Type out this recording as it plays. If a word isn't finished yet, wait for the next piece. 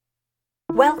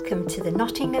Welcome to the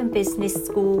Nottingham Business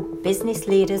School Business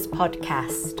Leaders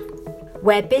Podcast,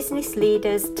 where business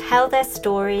leaders tell their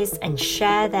stories and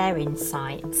share their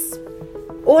insights.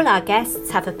 All our guests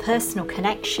have a personal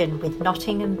connection with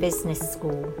Nottingham Business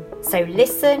School, so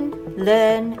listen,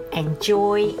 learn,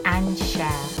 enjoy and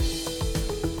share.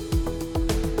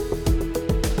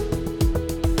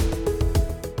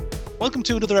 Welcome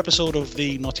to another episode of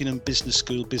the Nottingham Business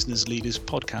School Business Leaders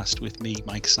Podcast with me,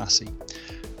 Mike Sassi.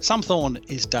 Sam Thorne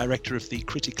is director of the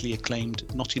critically acclaimed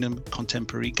Nottingham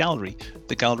Contemporary Gallery,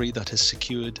 the gallery that has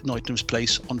secured Nottingham's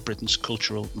place on Britain's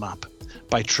cultural map.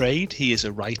 By trade, he is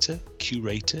a writer,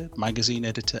 curator, magazine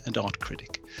editor and art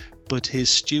critic. But his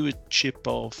stewardship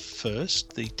of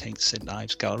first, the Tate St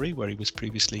Ives Gallery, where he was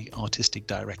previously artistic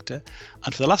director,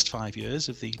 and for the last 5 years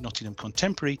of the Nottingham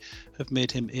Contemporary, have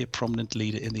made him a prominent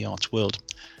leader in the arts world.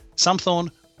 Sam Thorne,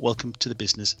 welcome to the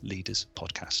Business Leaders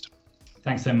Podcast.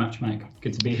 Thanks so much, Mike.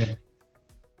 Good to be here.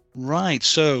 Right.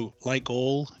 So, like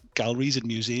all galleries and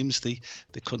museums, the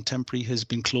Contemporary has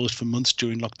been closed for months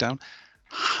during lockdown.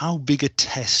 How big a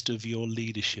test of your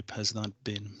leadership has that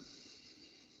been?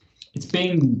 It's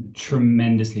been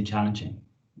tremendously challenging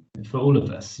for all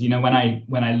of us. You know, when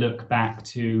I look back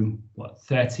to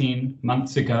 13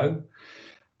 months ago,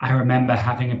 I remember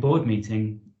having a board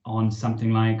meeting on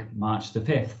something like March the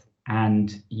 5th.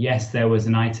 And yes, there was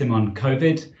an item on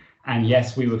COVID. And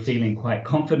yes, we were feeling quite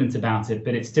confident about it,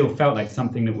 but it still felt like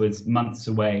something that was months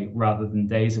away rather than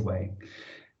days away.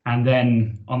 And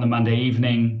then on the Monday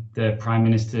evening, the Prime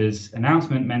Minister's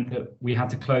announcement meant that we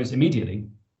had to close immediately.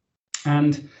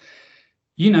 And,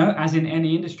 you know, as in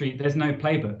any industry, there's no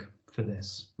playbook for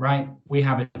this, right? We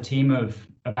have a team of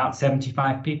about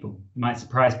 75 people. It might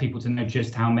surprise people to know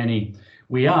just how many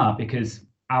we are, because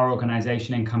our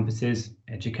organization encompasses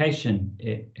education,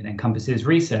 it encompasses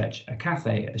research, a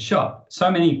cafe, a shop, so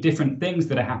many different things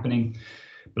that are happening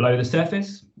below the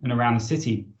surface and around the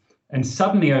city. And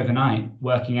suddenly overnight,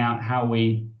 working out how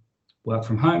we work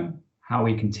from home, how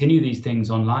we continue these things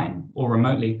online or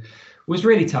remotely was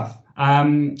really tough.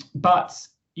 But,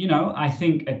 you know, I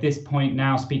think at this point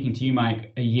now, speaking to you,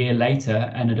 Mike, a year later,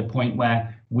 and at a point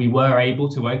where we were able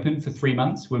to open for 3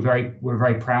 months, we're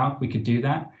very proud we could do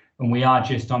that. And we are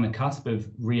just on the cusp of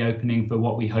reopening for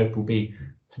what we hope will be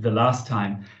the last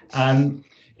time.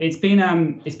 It's been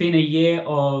a year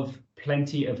of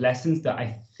plenty of lessons that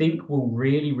I think will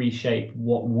really reshape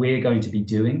what we're going to be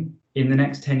doing in the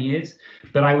next 10 years.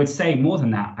 But I would say more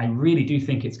than that, I really do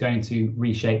think it's going to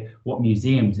reshape what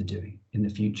museums are doing in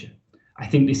the future. I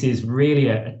think this is really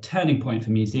a turning point for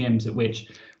museums at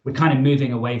which we're kind of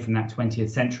moving away from that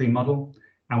 20th century model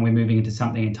and we're moving into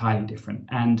something entirely different.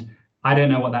 And I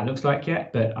don't know what that looks like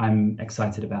yet, but I'm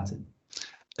excited about it.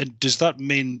 And does that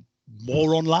mean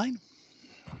more online?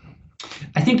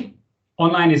 I think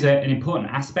online is an important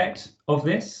aspect of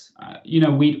this. You know,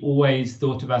 we'd always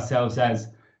thought of ourselves as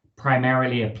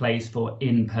primarily a place for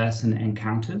in-person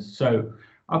encounters. So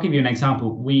I'll give you an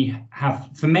example. We have,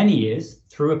 for many years,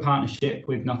 through a partnership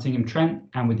with Nottingham Trent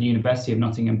and with the University of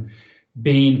Nottingham,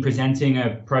 been presenting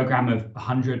a program of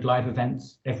 100 live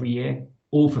events every year,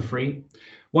 all for free.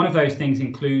 One of those things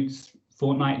includes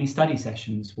fortnightly study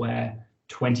sessions where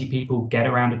 20 people get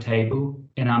around a table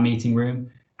in our meeting room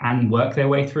and work their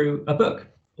way through a book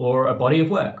or a body of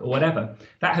work or whatever.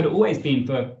 That had always been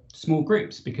for small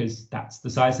groups because that's the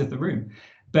size of the room.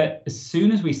 But as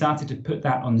soon as we started to put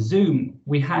that on Zoom,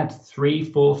 we had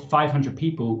 300, 400, 500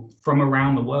 people from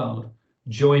around the world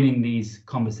joining these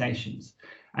conversations.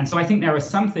 And so I think there are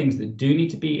some things that do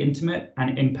need to be intimate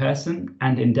and in person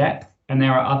and in depth. And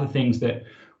there are other things that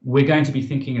we're going to be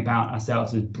thinking about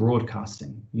ourselves as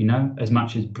broadcasting, you know, as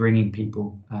much as bringing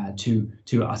people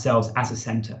to ourselves as a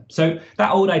centre. So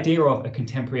that old idea of a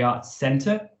contemporary arts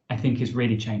centre, I think, is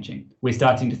really changing. We're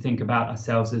starting to think about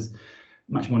ourselves as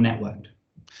much more networked.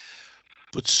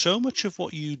 But so much of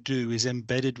what you do is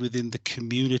embedded within the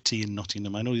community in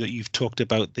Nottingham. I know that you've talked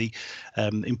about the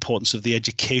importance of the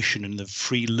education and the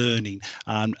free learning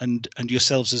and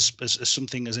yourselves as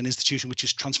something, as an institution which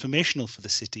is transformational for the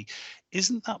city.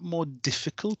 Isn't that more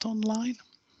difficult online?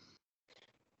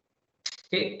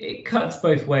 It cuts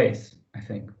both ways, I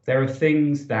think. There are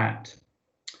things that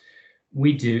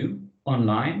we do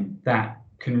online that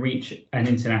can reach an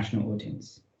international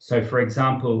audience. So, for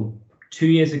example, 2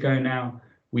 years ago now,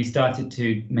 we started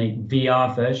to make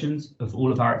VR versions of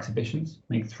all of our exhibitions,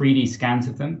 make 3D scans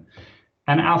of them.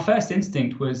 And our first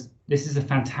instinct was, this is a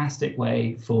fantastic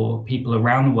way for people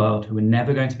around the world who are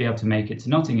never going to be able to make it to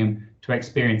Nottingham to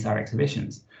experience our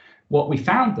exhibitions. What we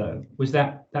found, though, was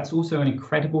that that's also an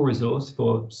incredible resource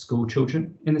for school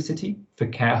children in the city, for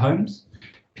care homes,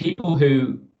 people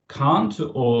who can't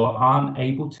or aren't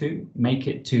able to make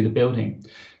it to the building.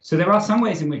 So there are some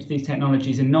ways in which these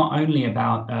technologies are not only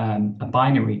about a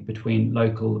binary between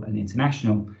local and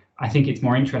international. I think it's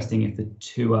more interesting if the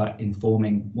two are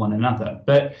informing one another.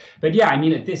 But yeah, I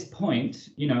mean, at this point,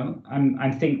 you know,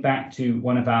 I think back to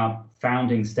one of our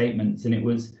founding statements, and it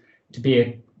was to be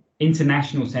an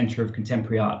international centre of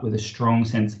contemporary art with a strong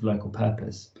sense of local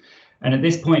purpose. And at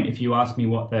this point, if you ask me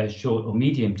what the short or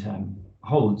medium term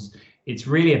holds, it's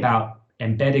really about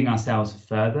embedding ourselves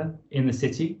further in the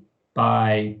city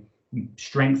by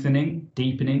strengthening,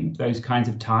 deepening those kinds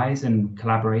of ties and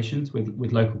collaborations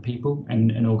with local people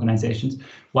and organizations,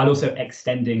 while also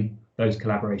extending those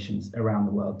collaborations around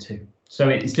the world too. So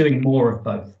it's doing more of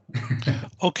both.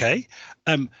 Okay.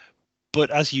 But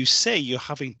as you say, you're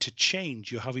having to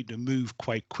change, you're having to move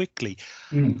quite quickly.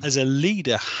 As a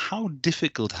leader, how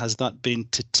difficult has that been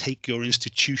to take your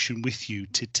institution with you,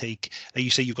 to take, you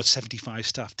say you've got 75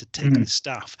 staff, to take the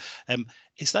staff.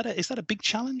 Is that a big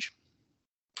challenge?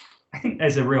 I think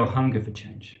there's a real hunger for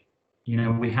change. You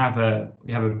know, we have a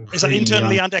Is that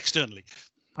internally and externally?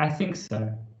 I think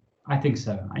so.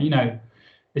 You know,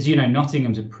 as you know,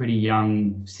 Nottingham's a pretty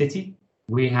young city.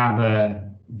 We have a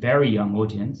very young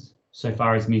audience. So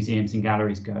far as museums and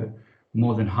galleries go,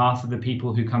 more than half of the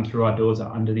people who come through our doors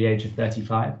are under the age of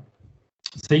 35.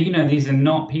 So, you know, these are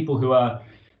not people who are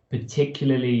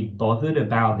particularly bothered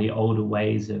about the older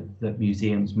ways that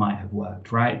museums might have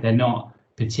worked, right? They're not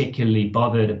particularly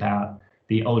bothered about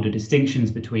the older distinctions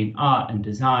between art and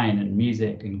design and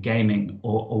music and gaming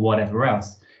or whatever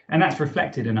else. And that's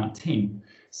reflected in our team.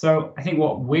 So I think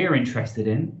what we're interested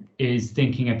in is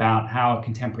thinking about how a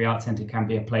contemporary art centre can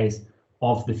be a place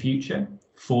of the future,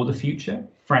 for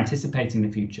anticipating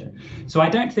the future. So I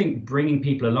don't think bringing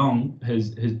people along has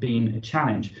been a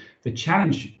challenge. The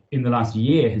challenge in the last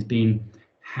year has been,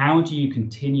 how do you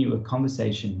continue a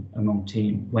conversation among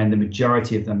team when the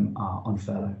majority of them are on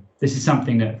furlough? This is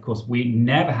something that, of course, we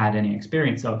never had any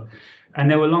experience of. And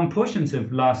there were long portions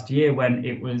of last year when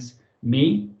it was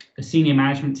me, a senior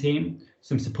management team,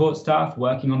 some support staff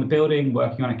working on the building,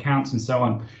 working on accounts and so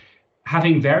on,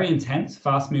 having very intense,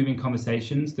 fast-moving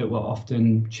conversations that were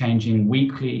often changing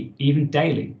weekly, even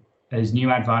daily, as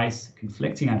new advice,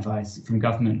 conflicting advice from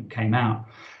government came out.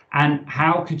 And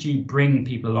how could you bring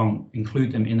people along,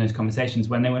 include them in those conversations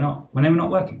when they were not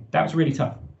working? That was really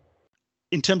tough.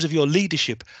 In terms of your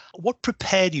leadership, what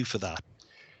prepared you for that?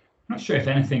 I'm not sure if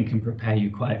anything can prepare you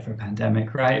quite for a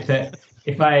pandemic, right? But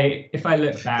if I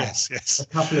look back, yes. A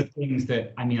couple of things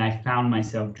that I found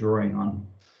myself drawing on.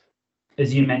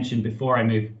 As you mentioned, before I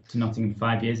moved to Nottingham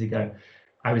 5 years ago,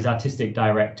 I was artistic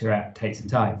director at Tate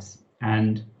St Ives.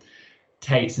 And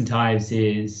Tate St Ives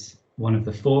is one of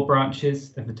the 4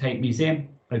 branches of the Tate Museum,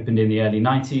 opened in the early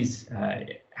 90s.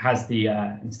 It has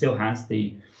and still has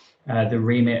the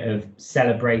remit of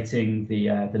celebrating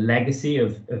the legacy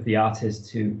of the artists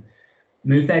who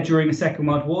moved there during the Second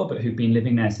World War, but who've been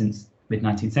living there since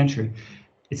mid-19th century.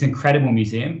 It's an incredible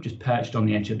museum, just perched on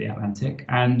the edge of the Atlantic.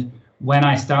 And when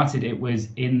I started, it was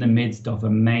in the midst of a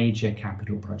major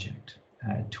capital project,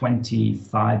 a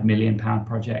 £25 million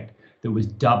project that was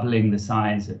doubling the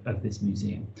size of this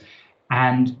museum.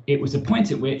 And it was a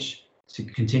point at which, to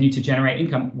continue to generate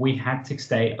income, we had to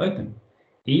stay open,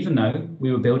 even though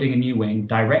we were building a new wing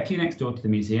directly next door to the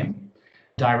museum,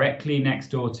 directly next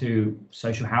door to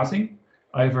social housing,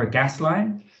 over a gas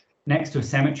line, next to a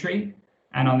cemetery,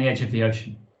 and on the edge of the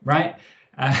ocean, right?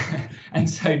 And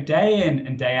so day in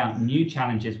and day out, new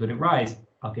challenges would arise.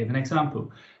 I'll give an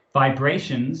example.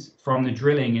 Vibrations from the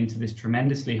drilling into this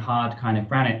tremendously hard kind of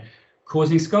granite,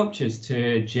 causing sculptures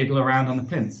to jiggle around on the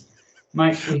plinths.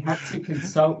 Mike, we had to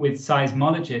consult with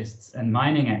seismologists and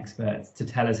mining experts to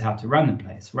tell us how to run the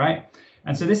place, right?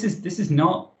 And so this is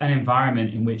not an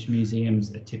environment in which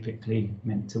museums are typically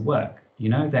meant to work. You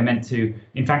know, they're meant to,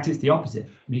 in fact, it's the opposite.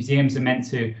 Museums are meant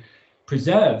to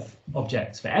preserve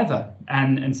objects forever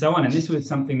and so on. And this was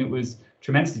something that was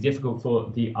tremendously difficult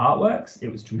for the artworks.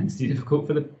 It was tremendously difficult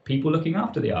for the people looking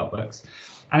after the artworks.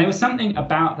 And there was something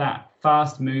about that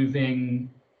fast-moving,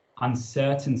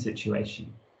 uncertain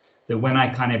situation that when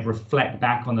I kind of reflect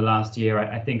back on the last year,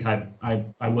 I think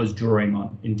I was drawing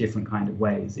on in different kind of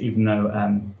ways, even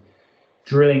though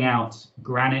drilling out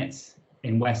granite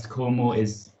in West Cornwall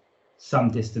is some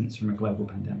distance from a global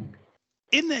pandemic.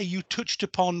 In there, you touched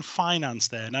upon finance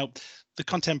there. Now, the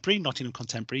Nottingham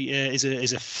Contemporary is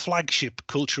a flagship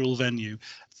cultural venue.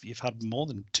 You've had more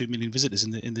than 2 million visitors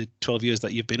in the 12 years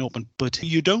that you've been open, but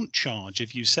you don't charge.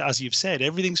 As you've said,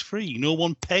 everything's free. No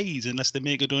one pays unless they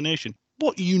make a donation.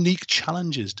 What unique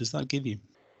challenges does that give you?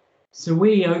 So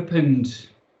we opened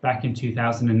back in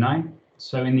 2009.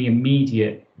 So in the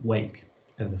immediate wake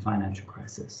of the financial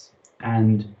crisis,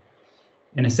 and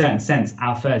in a certain sense,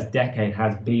 our first decade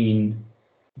has been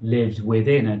lived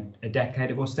within a decade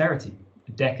of austerity,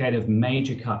 a decade of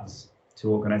major cuts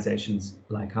to organizations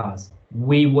like ours.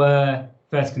 We were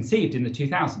first conceived in the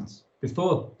 2000s,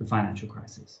 before the financial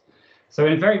crisis. So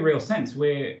in a very real sense,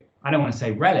 I don't want to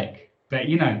say relic, but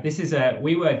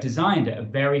we were designed at a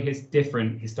very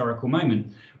different historical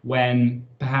moment when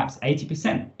perhaps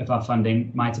 80% of our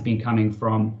funding might have been coming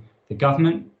from the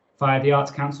government via the Arts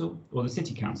Council or the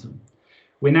City Council.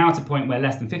 We're now at a point where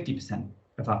less than 50%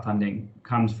 of our funding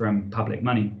comes from public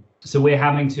money. So we're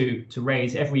having to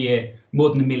raise every year more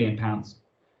than £1 million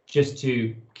just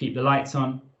to keep the lights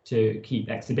on, to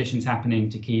keep exhibitions happening,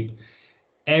 to keep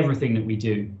everything that we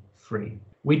do free.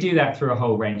 We do that through a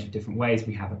whole range of different ways.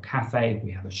 We have a cafe, we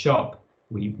have a shop,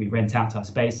 we rent out our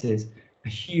spaces. A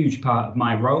huge part of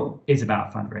my role is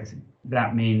about fundraising.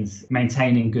 That means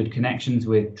maintaining good connections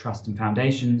with trusts and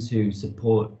foundations who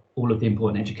support all of the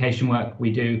important education work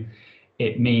we do.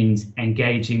 It means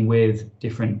engaging with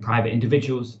different private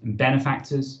individuals and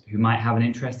benefactors who might have an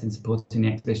interest in supporting the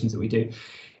exhibitions that we do.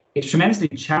 It's tremendously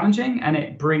challenging, and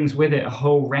it brings with it a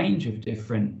whole range of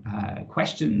different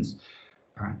questions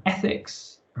around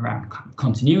ethics, around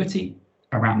continuity,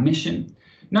 around mission.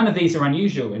 None of these are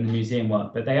unusual in the museum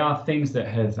world, but they are things that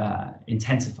have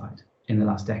intensified in the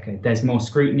last decade. There's more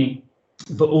scrutiny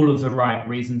for all of the right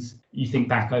reasons. You think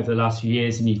back over the last few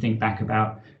years and you think back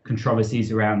about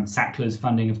controversies around Sackler's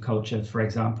funding of culture, for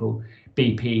example,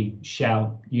 BP,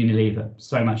 Shell, Unilever,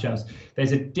 so much else.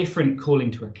 There's a different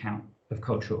calling to account of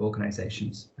cultural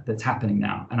organisations that's happening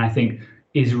now, and I think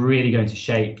is really going to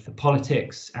shape the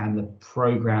politics and the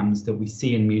programmes that we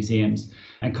see in museums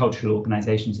and cultural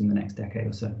organisations in the next decade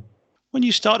or so. When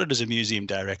you started as a museum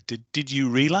director, did you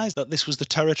realise that this was the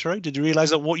territory? Did you realise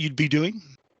that what you'd be doing?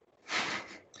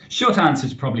 Short answer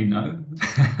is probably no.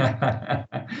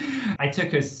 I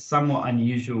took a somewhat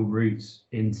unusual route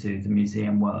into the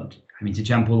museum world. I mean, to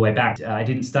jump all the way back, I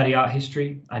didn't study art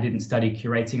history. I didn't study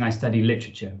curating. I studied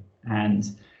literature.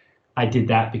 And I did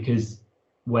that because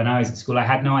when I was at school, I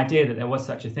had no idea that there was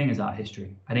such a thing as art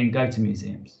history. I didn't go to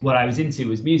museums. What I was into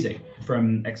was music,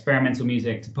 from experimental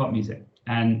music to pop music.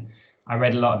 And I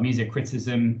read a lot of music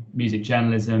criticism, music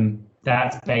journalism.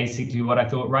 That's basically what I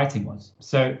thought writing was.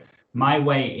 So my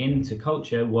way into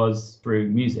culture was through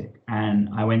music. And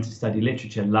I went to study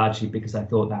literature largely because I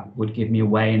thought that would give me a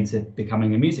way into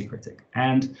becoming a music critic.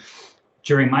 And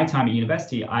during my time at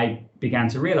university, I began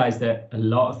to realize that a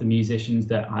lot of the musicians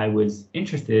that I was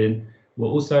interested in were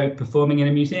also performing in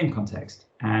a museum context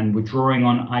and were drawing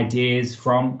on ideas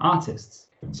from artists.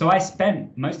 So I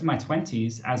spent most of my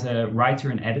 20s as a writer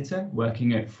and editor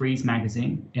working at Frieze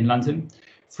magazine in London.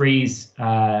 Frieze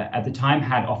at the time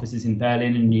had offices in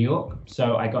Berlin and New York,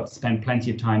 so I got to spend plenty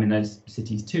of time in those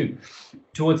cities too.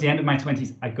 Towards the end of my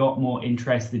 20s, I got more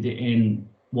interested in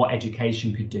what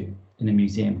education could do in a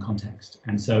museum context.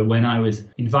 And so when I was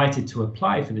invited to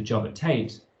apply for the job at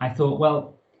Tate, I thought,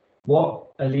 well, what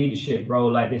a leadership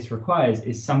role like this requires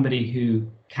is somebody who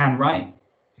can write,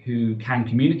 who can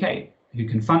communicate, who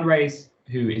can fundraise,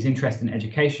 who is interested in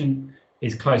education,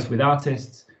 is close with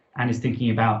artists, and is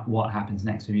thinking about what happens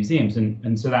next for museums.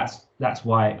 And so that's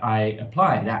why I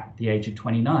applied at the age of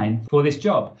 29 for this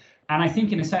job. And I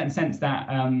think in a certain sense that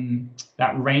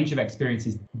that range of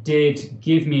experiences did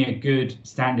give me a good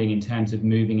standing in terms of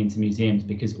moving into museums,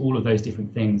 because all of those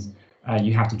different things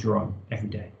you have to draw on every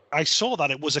day. I saw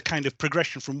that it was a kind of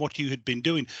progression from what you had been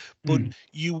doing, but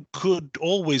you could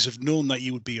always have known that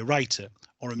you would be a writer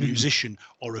or a musician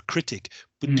or a critic.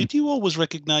 But did you always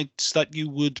recognise that you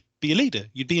would be a leader?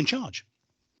 You'd be in charge?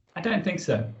 I don't think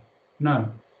so. No.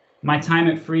 My time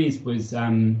at Frieze was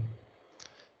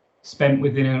spent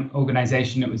within an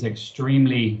organisation that was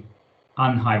extremely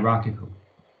unhierarchical.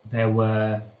 There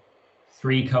were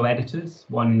 3 co-editors,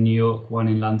 one in New York, one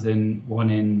in London, one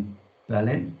in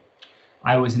Berlin.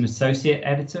 I was an associate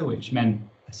editor, which meant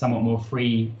a somewhat more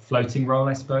free floating role,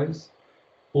 I suppose.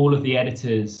 All of the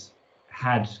editors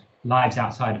had lives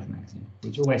outside of the magazine,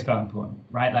 which always felt important,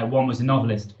 right? Like one was a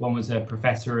novelist, one was a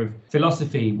professor of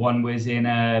philosophy, one was in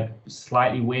a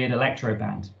slightly weird electro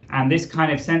band. And this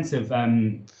kind of sense of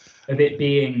it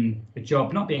being a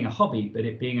job, not being a hobby, but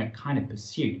it being a kind of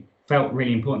pursuit, felt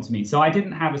really important to me. So I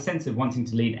didn't have a sense of wanting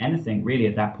to lead anything really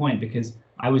at that point, because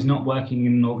I was not working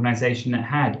in an organization that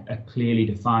had a clearly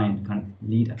defined kind of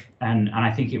leader. And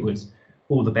I think it was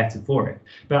all the better for it.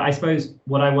 But I suppose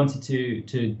what I wanted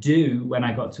to do when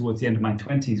I got towards the end of my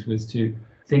 20s was to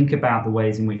think about the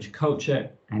ways in which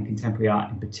culture and contemporary art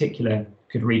in particular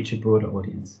could reach a broader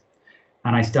audience.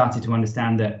 And I started to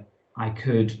understand that I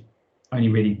could only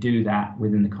really do that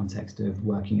within the context of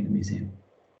working in a museum.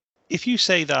 If you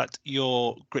say that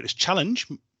your greatest challenge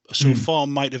so far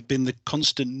might have been the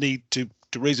constant need to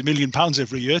raise £1 million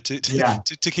every year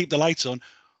to keep the lights on,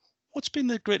 what's been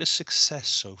the greatest success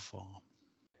so far?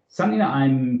 Something that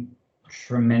I'm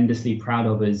tremendously proud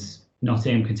of is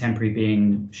Nottingham Contemporary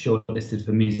being shortlisted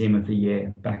for Museum of the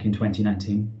Year back in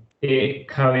 2019. It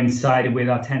coincided with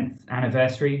our 10th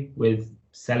anniversary, with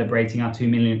celebrating our 2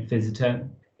 millionth visitor.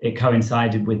 It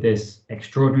coincided with this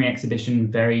extraordinary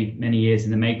exhibition, very many years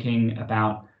in the making,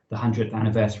 about the 100th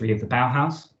anniversary of the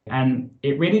Bauhaus. And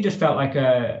it really just felt like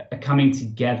a coming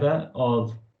together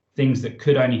of things that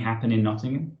could only happen in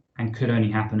Nottingham and could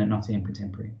only happen at Nottingham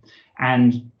Contemporary.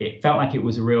 And it felt like it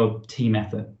was a real team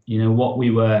effort. You know, what we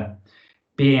were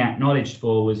being acknowledged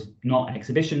for was not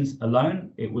exhibitions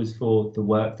alone. It was for the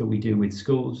work that we do with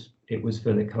schools. It was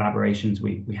for the collaborations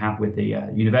we have with the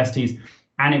universities.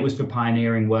 And it was for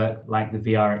pioneering work like the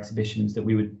VR exhibitions that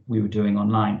we were doing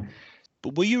online.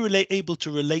 But were you able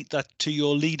to relate that to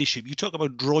your leadership? You talk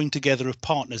about drawing together of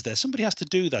partners there. Somebody has to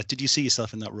do that. Did you see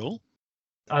yourself in that role?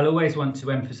 I'll always want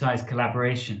to emphasize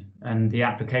collaboration, and the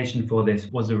application for this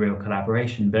was a real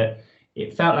collaboration. But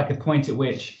it felt like a point at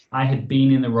which I had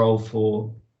been in the role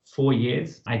for 4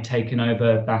 years. I'd taken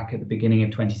over back at the beginning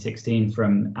of 2016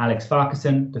 from Alex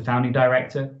Farquharson, the founding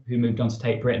director, who moved on to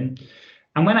Tate Britain.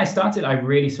 And when I started, I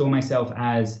really saw myself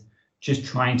as just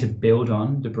trying to build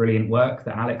on the brilliant work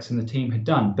that Alex and the team had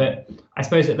done. But I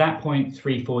suppose at that point,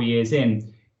 3-4 years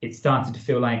in, it started to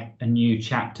feel like a new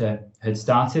chapter had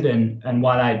started. And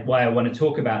why I want to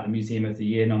talk about the Museum of the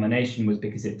Year nomination was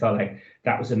because it felt like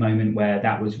that was a moment where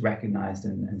that was recognised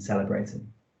and celebrated.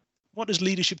 What has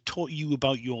leadership taught you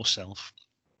about yourself?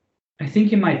 I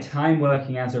think in my time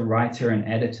working as a writer and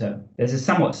editor, there's a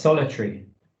somewhat solitary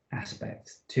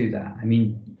aspect to that. I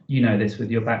mean, you know this with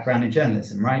your background in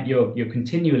journalism, right? You're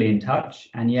continually in touch,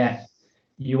 and yet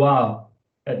you are,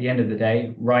 at the end of the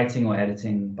day, writing or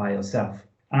editing by yourself.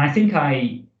 And I think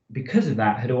because of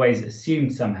that, had always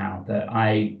assumed somehow that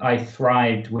I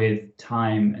thrived with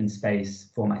time and space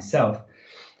for myself.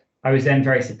 I was then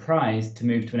very surprised to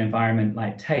move to an environment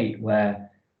like Tate, where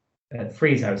at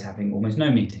Frieze I was having almost no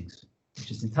meetings,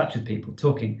 just in touch with people,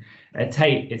 talking. At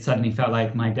Tate, it suddenly felt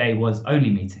like my day was only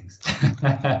meetings.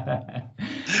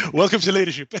 Welcome to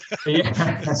leadership.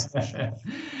 Yeah.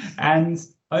 And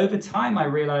over time, I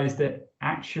realized that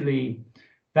actually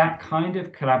that kind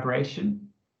of collaboration,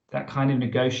 that kind of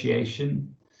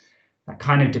negotiation, that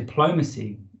kind of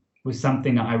diplomacy was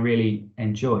something that I really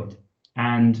enjoyed.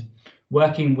 And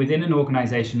working within an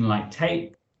organization like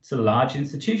Tate, it's a large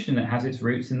institution that has its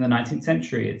roots in the 19th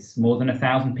century. It's more than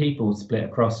 1,000 people split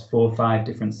across 4 or 5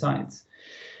 different sites.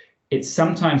 It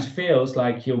sometimes feels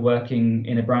like you're working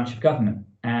in a branch of government,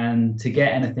 and to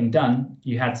get anything done,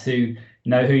 you had to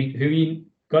know who you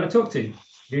got to talk to,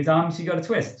 whose arms you got to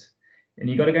twist, and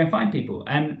you got to go and find people.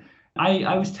 And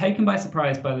I was taken by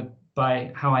surprise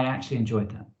by how I actually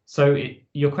enjoyed that. So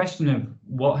your question of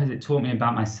what has it taught me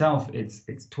about myself,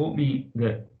 it's taught me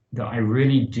that I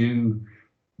really do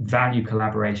value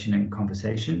collaboration and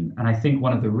conversation. And I think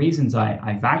one of the reasons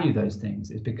I value those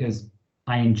things is because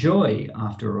I enjoy,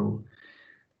 after all,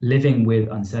 living with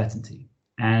uncertainty.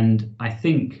 And I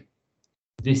think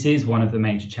this is one of the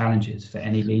major challenges for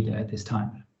any leader at this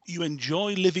time. You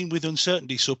enjoy living with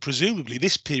uncertainty, so presumably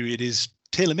this period is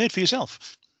tailor-made for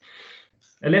yourself.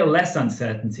 A little less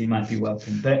uncertainty might be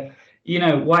welcome. But, you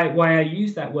know, why I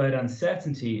use that word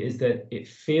uncertainty is that it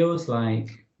feels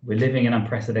like we're living in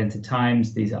unprecedented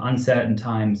times. These are uncertain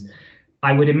times.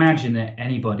 I would imagine that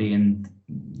anybody in,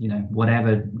 you know,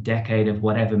 whatever decade of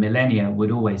whatever millennia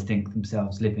would always think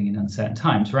themselves living in uncertain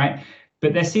times, right?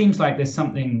 But there seems like there's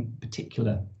something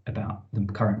particular about the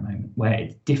current moment where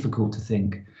it's difficult to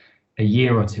think a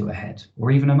year or two ahead,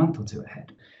 or even a month or two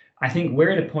ahead. I think we're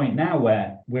at a point now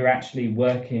where we're actually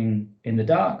working in the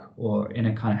dark or in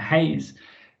a kind of haze.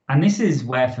 And this is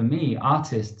where, for me,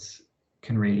 artists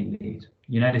can really lead.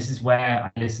 You know, this is where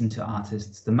I listen to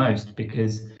artists the most,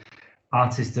 because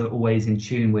artists are always in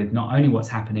tune with not only what's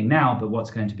happening now, but what's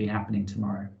going to be happening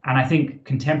tomorrow. And I think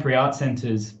contemporary art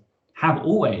centres have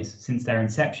always, since their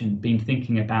inception, been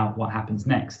thinking about what happens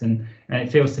next. And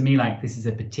it feels to me like this is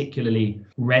a particularly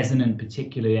resonant,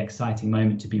 particularly exciting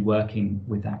moment to be working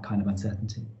with that kind of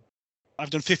uncertainty. I've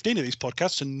done 15 of these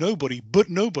podcasts and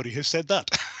nobody has said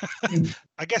that.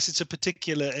 I guess it's a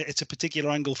particular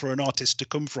angle for an artist to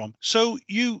come from. So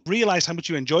you realised how much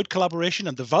you enjoyed collaboration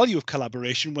and the value of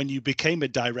collaboration when you became a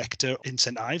director in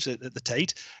St Ives at the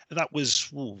Tate. That was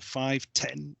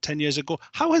 10 years ago.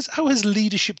 How has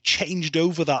leadership changed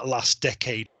over that last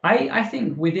decade? I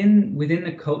think within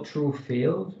the cultural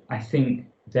field, I think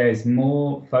there is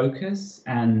more focus,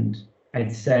 and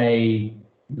I'd say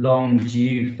long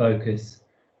due focus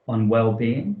on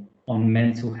well-being, on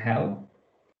mental health,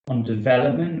 on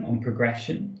development, on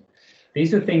progression.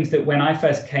 These are things that when I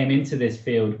first came into this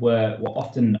field were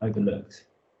often overlooked.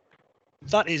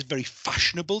 That is very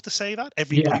fashionable to say that.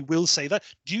 Everybody will say that.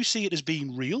 Do you see it as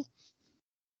being real?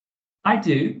 I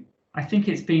do. I think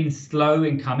it's been slow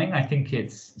in coming. I think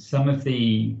it's some of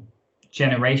the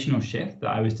generational shift that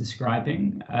I was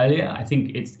describing earlier. I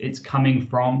think it's coming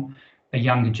from a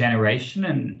younger generation,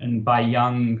 and by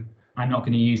young, I'm not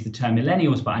going to use the term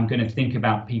millennials, but I'm going to think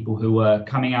about people who were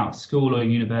coming out of school or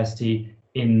university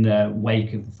in the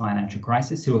wake of the financial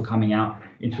crisis, who are coming out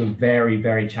into a very,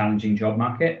 very challenging job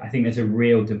market. I think there's a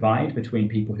real divide between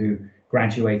people who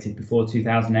graduated before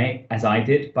 2008, as I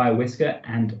did, by a whisker,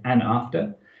 and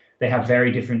after. They have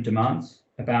very different demands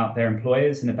about their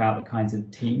employers and about the kinds of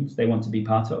teams they want to be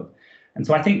part of. And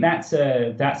so I think that's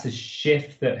a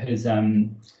shift that has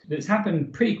that's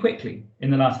happened pretty quickly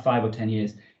in the last 5 or 10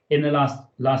 years. In the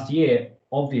last year,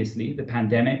 obviously, the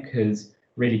pandemic has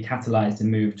really catalyzed a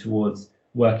move towards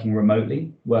working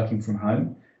remotely, working from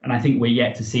home. And I think we're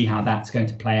yet to see how that's going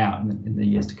to play out in the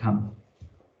years to come.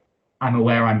 I'm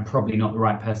aware I'm probably not the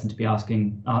right person to be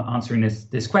answering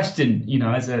this question,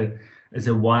 as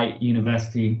a white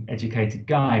university educated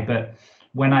guy, but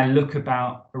when I look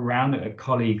around at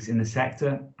colleagues in the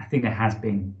sector, I think there has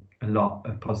been a lot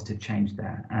of positive change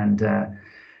there. And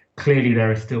clearly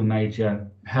there are still major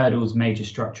hurdles, major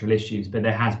structural issues, but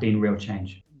there has been real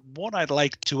change. What I'd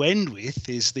like to end with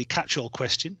is the catch-all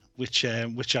question, which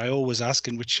I always ask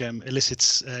and which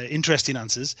elicits interesting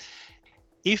answers.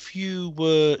 If you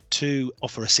were to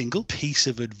offer a single piece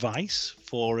of advice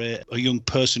for a young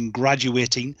person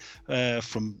graduating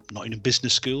from Nottingham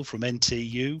Business School, from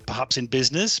NTU, perhaps in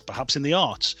business, perhaps in the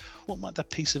arts, what might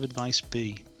that piece of advice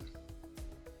be?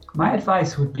 My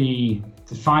advice would be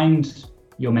to find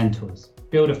your mentors,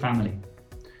 build a family.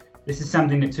 This is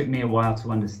something that took me a while to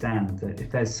understand, that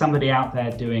if there's somebody out there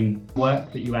doing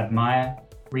work that you admire,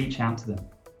 reach out to them.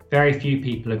 Very few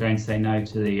people are going to say no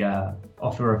to the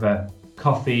offer of a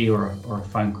coffee or a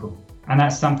phone call. And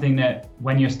that's something that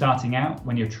when you're starting out,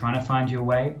 when you're trying to find your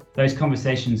way, those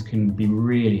conversations can be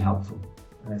really helpful.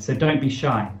 So don't be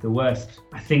shy. The worst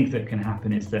I think that can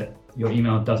happen is that your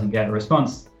email doesn't get a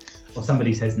response or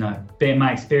somebody says no. But in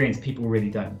my experience, people really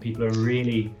don't. People are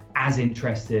really as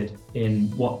interested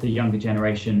in what the younger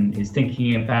generation is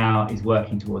thinking about, is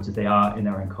working towards, as they are in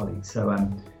their own colleagues. So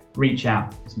reach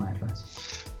out is my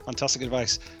advice. Fantastic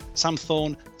advice. Sam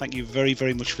Thorne, thank you very,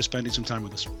 very much for spending some time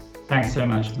with us. Thanks so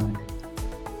much, Mike.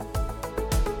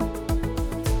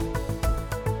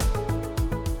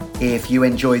 If you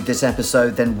enjoyed this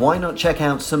episode, then why not check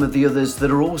out some of the others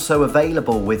that are also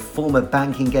available, with former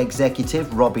banking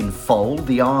executive Robin Fole,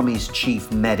 the Army's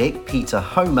chief medic Peter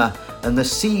Homer, and the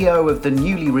CEO of the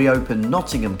newly reopened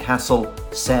Nottingham Castle,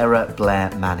 Sarah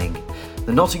Blair Manning.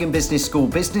 The Nottingham Business School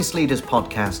Business Leaders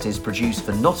Podcast is produced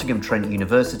for Nottingham Trent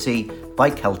University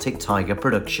by Celtic Tiger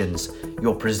Productions.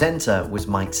 Your presenter was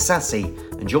Mike Sassi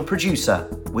and your producer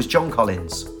was John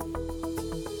Collins.